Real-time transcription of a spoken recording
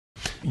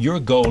your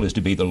goal is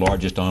to be the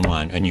largest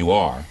online, and you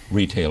are,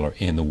 retailer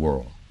in the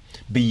world.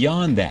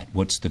 Beyond that,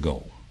 what's the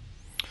goal?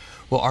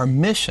 Well, our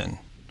mission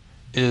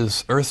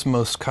is Earth's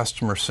most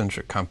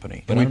customer-centric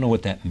company. But I don't know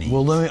what that means.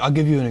 Well, I'll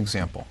give you an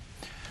example.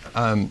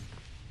 Right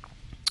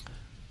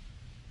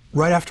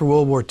after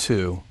World War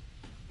II,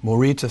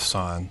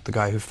 Morita-san, the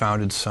guy who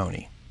founded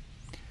Sony,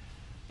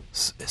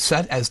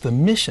 set as the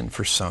mission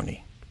for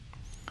Sony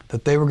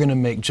that they were going to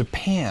make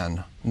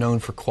Japan known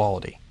for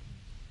quality.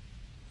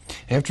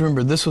 And you have to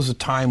remember, this was a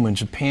time when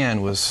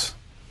Japan was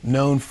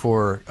known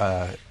for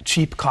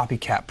cheap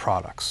copycat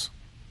products.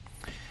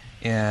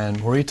 And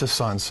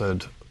Morita-san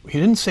said, he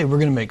didn't say we're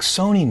going to make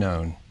Sony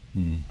known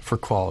for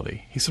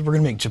quality. He said we're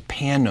going to make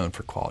Japan known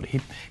for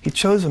quality. He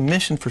chose a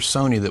mission for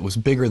Sony that was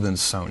bigger than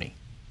Sony.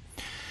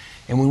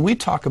 And when we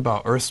talk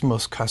about Earth's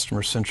most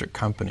customer-centric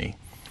company,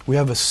 we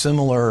have a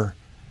similar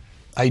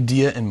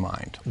idea in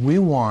mind. We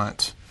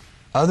want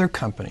other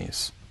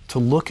companies to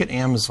look at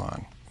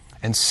Amazon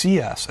and see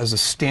us as a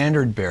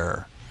standard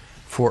bearer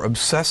for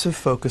obsessive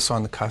focus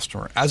on the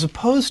customer, as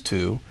opposed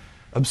to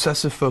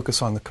obsessive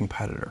focus on the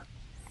competitor.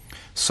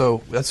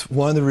 So that's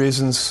one of the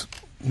reasons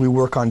we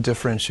work on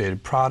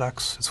differentiated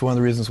products. It's one of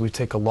the reasons we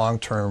take a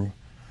long-term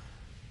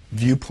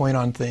viewpoint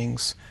on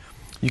things.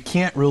 You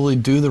can't really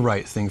do the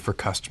right thing for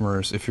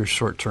customers if you're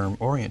short-term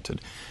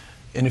oriented.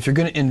 And if you're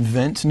going to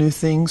invent new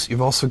things,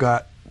 you've also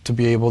got to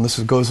be able, and this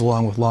goes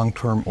along with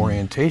long-term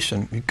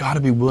orientation, you've got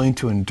to be willing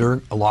to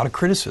endure a lot of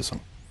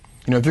criticism.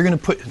 You know, if you're going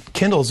to put,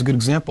 Kindle is a good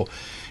example,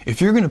 if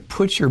you're going to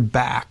put your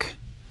back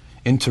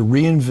into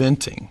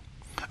reinventing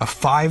a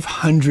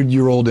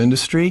 500-year-old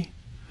industry,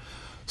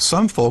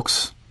 some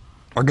folks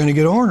are going to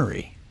get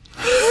ornery.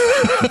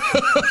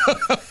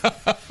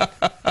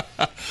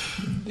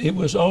 It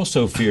was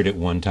also feared at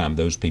one time,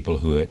 those people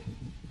who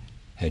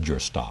had your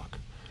stock,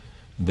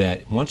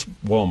 that once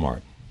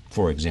Walmart,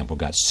 for example,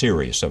 got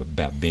serious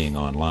about being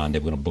online, they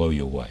were going to blow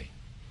you away.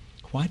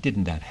 Why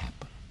didn't that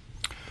happen?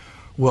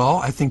 Well,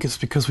 I think it's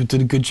because we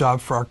did a good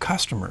job for our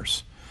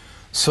customers.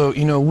 So,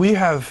 you know,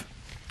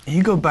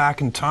 you go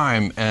back in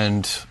time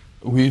and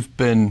we've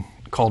been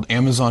called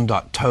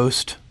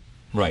Amazon.toast.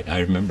 Right, I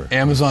remember.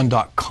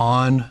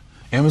 Amazon.con,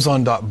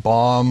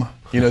 Amazon.bomb.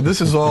 You know,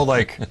 this is all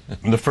like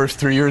in the first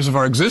 3 years of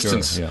our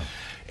existence. Sure, yeah.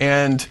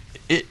 And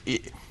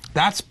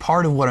that's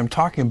part of what I'm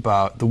talking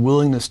about, the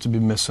willingness to be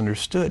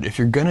misunderstood. If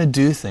you're going to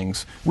do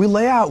things, we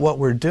lay out what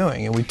we're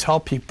doing and we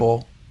tell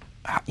people,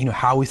 you know,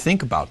 how we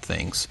think about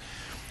things.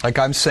 Like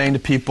I'm saying to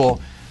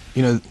people,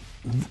 you know,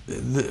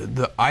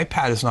 the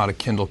iPad is not a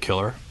Kindle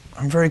killer.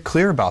 I'm very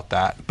clear about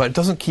that, but it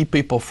doesn't keep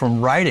people from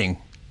writing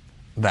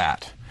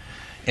that.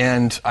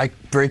 And I'm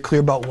very clear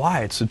about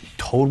why. It's a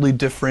totally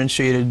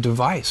differentiated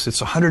device.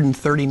 It's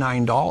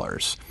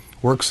 $139.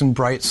 Works in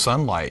bright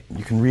sunlight.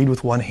 You can read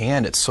with one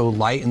hand. It's so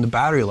light and the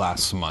battery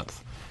lasts a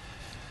month.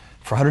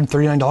 For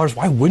 $139,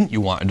 why wouldn't you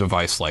want a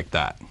device like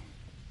that?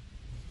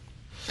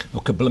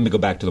 Okay, but let me go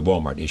back to the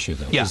Walmart issue,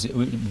 though. Yeah.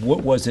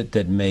 What was it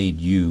that made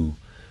you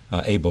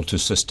able to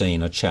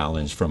sustain a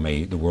challenge from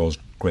the world's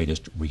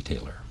greatest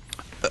retailer?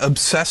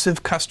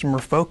 Obsessive customer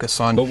focus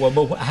on...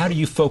 But how do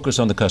you focus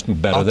on the customer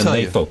better than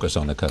they focus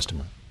on the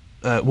customer?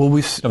 Well,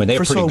 I mean,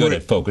 they're pretty good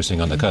at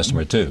focusing on the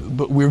customer, too.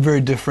 But we're very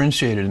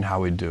differentiated in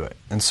how we do it.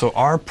 And so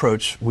our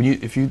approach,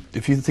 if you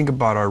think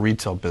about our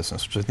retail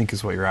business, which I think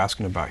is what you're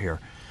asking about here,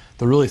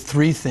 there are really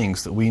three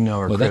things that we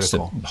know are critical.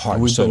 Well, that's the heart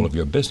and soul of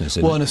your business,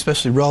 isn't it? Well, and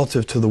especially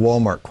relative to the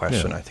Walmart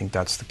question, I think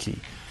that's the key.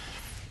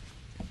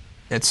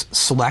 It's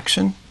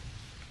selection,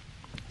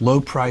 low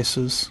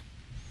prices,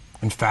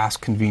 and fast,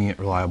 convenient,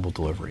 reliable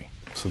delivery.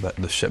 So that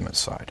the shipment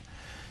side.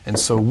 And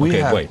so we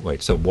have...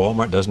 Wait. So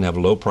Walmart doesn't have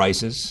low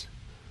prices,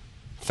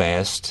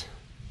 fast,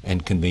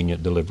 and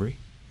convenient delivery?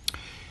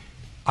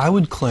 I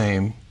would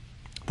claim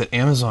that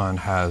Amazon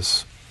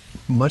has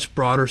much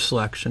broader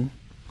selection.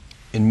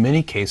 In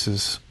many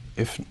cases,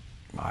 if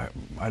I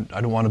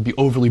don't want to be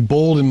overly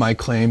bold in my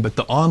claim, but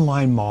the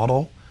online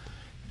model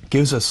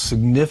gives us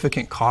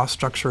significant cost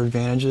structure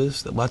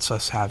advantages that lets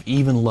us have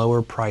even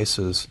lower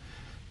prices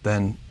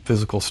than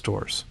physical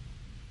stores.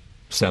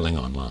 Selling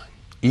online?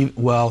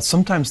 Well,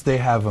 sometimes they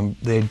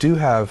do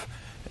have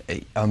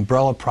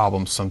umbrella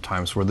problems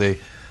sometimes where they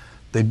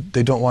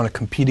don't want to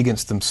compete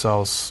against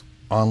themselves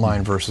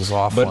online versus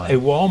offline. But at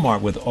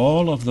Walmart, with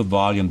all of the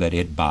volume that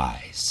it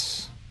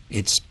buys,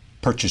 its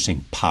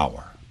purchasing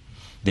power,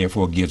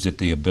 therefore gives it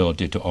the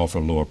ability to offer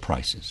lower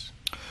prices.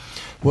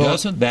 Well,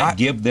 doesn't that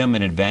give them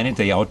an advantage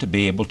they ought to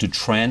be able to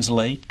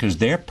translate? Because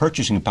their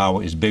purchasing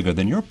power is bigger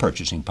than your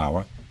purchasing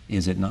power,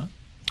 is it not?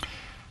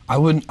 I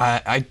wouldn't.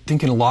 I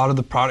think in a lot of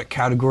the product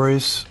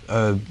categories,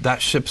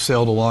 that ship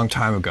sailed a long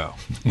time ago.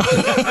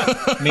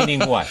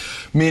 Meaning what?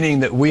 Meaning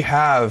that we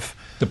have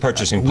the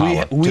purchasing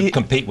power to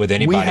compete with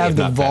anybody. We have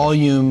the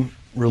volume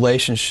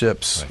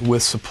relationships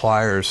with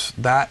suppliers.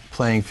 That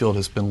playing field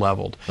has been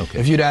leveled. Okay.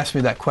 If you'd asked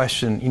me that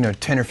question,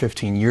 10 or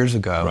 15 years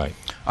ago,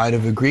 I'd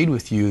have agreed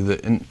with you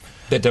that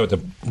that was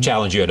the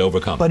challenge you had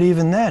overcome. But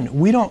even then,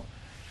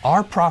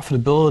 our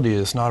profitability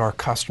is not our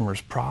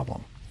customer's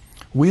problem.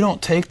 We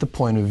don't take the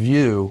point of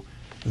view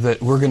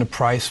that we're going to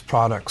price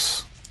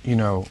products,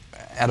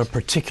 at a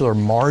particular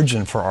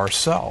margin for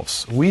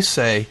ourselves. We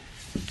say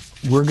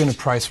we're going to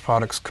price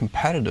products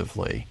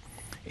competitively,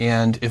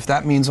 and if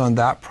that means on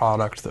that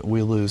product that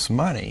we lose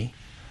money,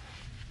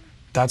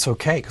 that's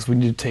okay, because we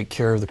need to take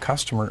care of the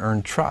customer and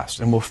earn trust,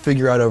 and we'll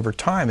figure out over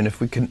time. And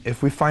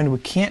if we find we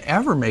can't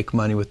ever make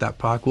money with that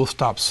product, we'll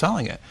stop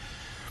selling it.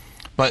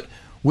 But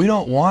we're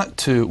not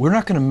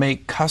going to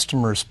make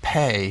customers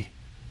pay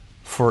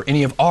for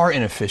any of our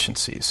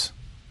inefficiencies,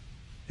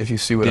 if you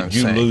see what I'm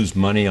saying. Did you lose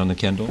money on the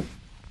Kindle?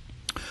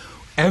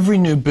 Every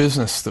new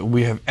business that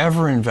we have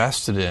ever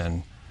invested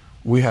in,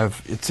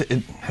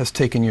 it has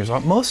taken years.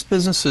 Most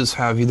businesses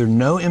have either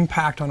no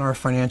impact on our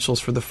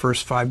financials for the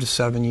first 5 to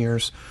 7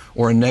 years,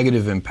 or a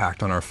negative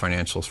impact on our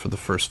financials for the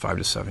first 5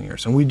 to 7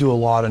 years. And we do a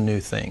lot of new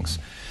things.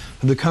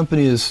 The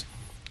company is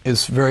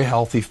very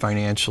healthy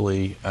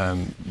financially.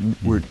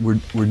 We're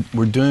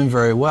doing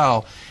very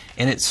well,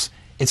 and it's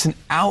an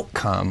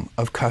outcome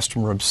of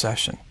customer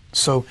obsession.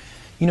 So,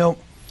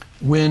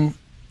 when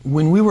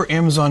we were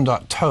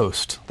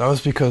Amazon.toast, that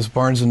was because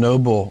Barnes &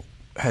 Noble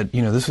had,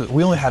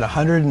 we only had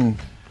 100 and,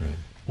 right.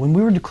 When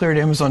we were declared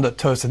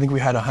Amazon.toast, I think we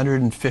had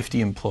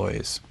 150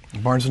 employees.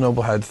 Barnes &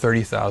 Noble had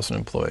 30,000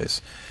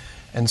 employees.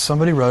 And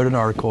somebody wrote an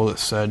article that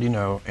said,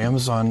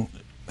 Amazon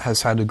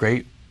has had a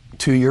great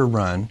 2-year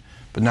run,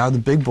 but now the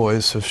big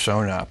boys have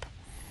shown up,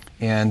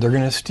 and they're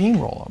going to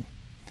steamroll them.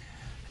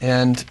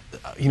 And,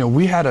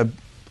 we had a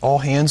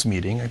all-hands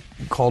meeting. I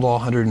called all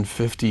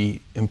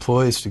 150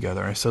 employees together,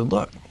 and I said,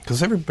 look,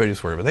 because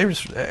everybody's worried about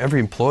it. Every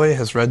employee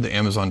has read the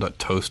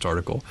Amazon.toast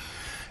article.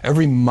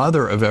 Every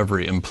mother of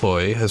every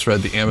employee has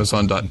read the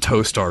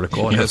Amazon.toast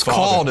article and has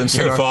called and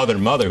said, your father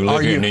and mother who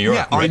live here in New York.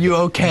 Yeah, are you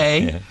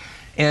okay? Yeah.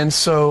 And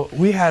so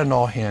we had an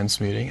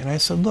all-hands meeting, and I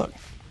said, look,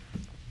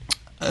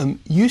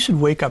 you should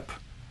wake up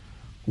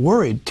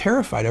worried,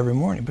 terrified every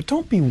morning, but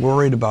don't be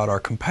worried about our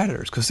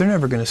competitors, because they're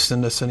never going to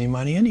send us any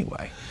money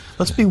anyway.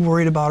 Let's be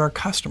worried about our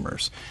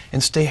customers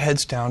and stay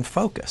heads down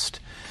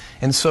focused.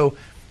 And so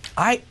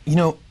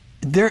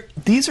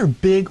these are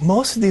big,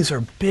 most of these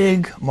are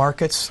big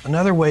markets.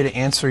 Another way to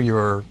answer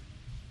your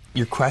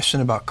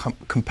question about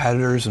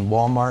competitors and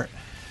Walmart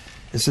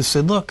is to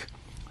say, look,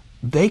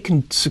 they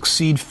can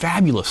succeed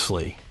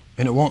fabulously,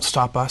 and it won't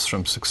stop us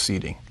from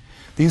succeeding.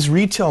 These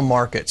retail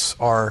markets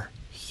are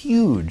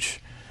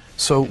huge.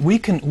 So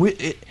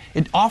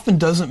it often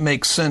doesn't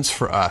make sense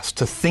for us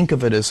to think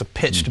of it as a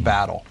pitched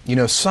battle.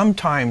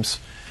 Sometimes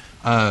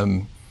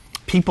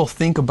people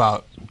think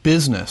about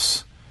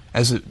business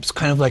as it's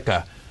kind of like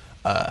a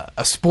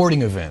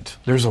sporting event.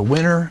 There's a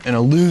winner and a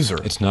loser.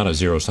 It's not a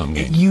zero-sum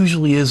game. It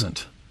usually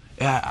isn't.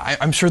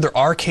 I'm sure there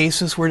are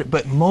cases where,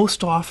 but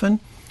most often,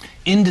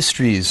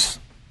 industries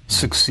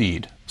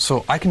succeed.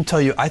 So I can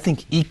tell you, I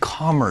think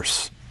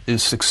e-commerce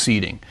is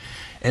succeeding.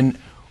 And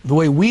the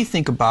way we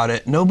think about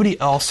it, nobody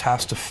else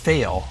has to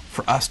fail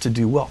for us to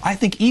do well. I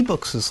think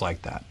ebooks is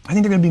like that. I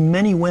think there are going to be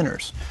many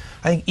winners.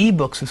 I think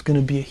ebooks is going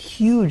to be a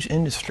huge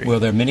industry. Well,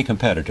 there are many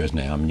competitors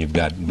now. I mean, you've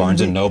got Barnes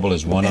 & Noble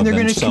is one of them,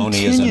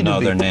 Sony is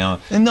another now,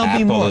 and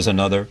Apple is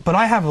another. But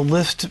I have a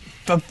list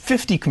of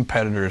 50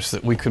 competitors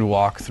that we could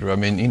walk through. I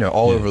mean,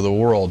 all over the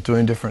world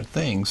doing different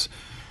things.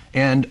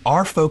 And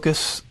our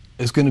focus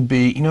is going to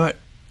be,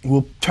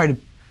 we'll try to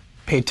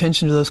pay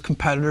attention to those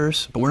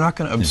competitors, but we're not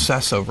going to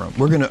obsess over them.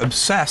 We're going to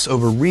obsess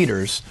over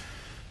readers,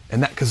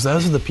 and because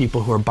those are the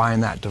people who are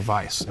buying that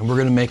device. And we're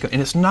going to make it,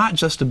 and it's not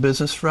just a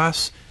business for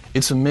us,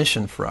 it's a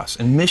mission for us.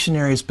 And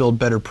missionaries build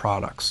better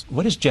products.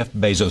 What is Jeff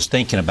Bezos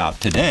thinking about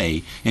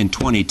today in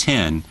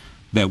 2010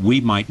 that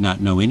we might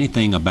not know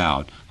anything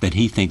about that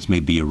he thinks may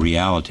be a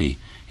reality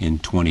in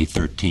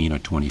 2013 or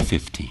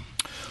 2015?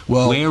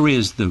 Well, where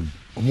is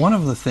one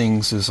of the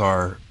things is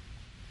the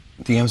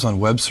Amazon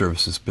Web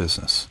Services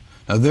business.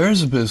 Now,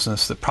 there's a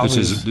business that probably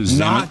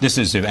this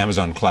is the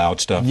Amazon Cloud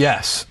stuff.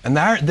 Yes, and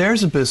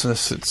there's a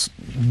business that's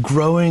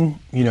growing.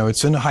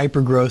 It's in a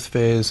hyper-growth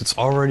phase. It's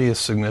already a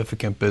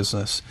significant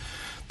business.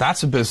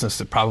 That's a business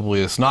that probably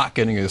is not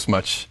getting as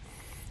much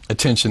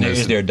attention as it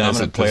deserves. Is there a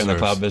dominant player in the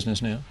cloud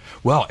business now?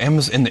 Well,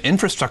 Amazon, in the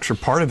infrastructure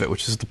part of it,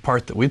 which is the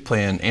part that we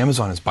play in,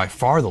 Amazon is by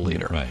far the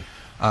leader. Right.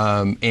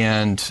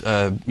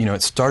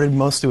 It started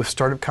mostly with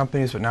startup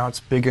companies, but now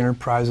it's big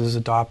enterprises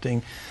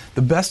adopting.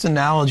 The best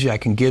analogy I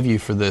can give you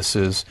for this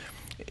is,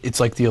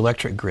 it's like the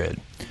electric grid.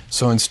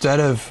 So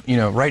instead of,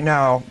 right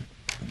now,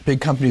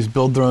 big companies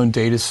build their own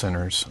data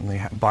centers, and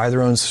they buy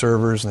their own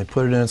servers, and they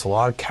put it in. It's a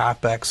lot of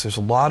CapEx. There's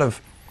a lot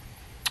of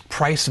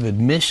price of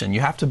admission.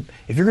 You have to,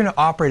 if you're going to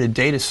operate a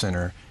data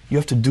center, you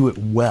have to do it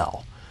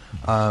well.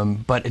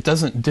 But it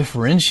doesn't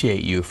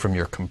differentiate you from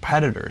your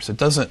competitors.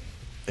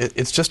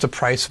 It's just a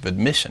price of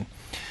admission.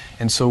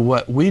 And so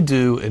what we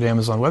do at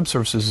Amazon Web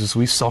Services is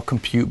we sell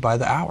compute by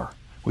the hour.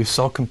 We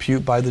sell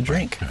compute by the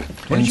drink.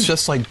 And it's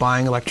just like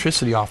buying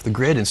electricity off the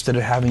grid instead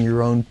of having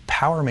your own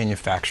power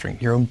manufacturing,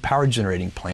 your own power generating plant.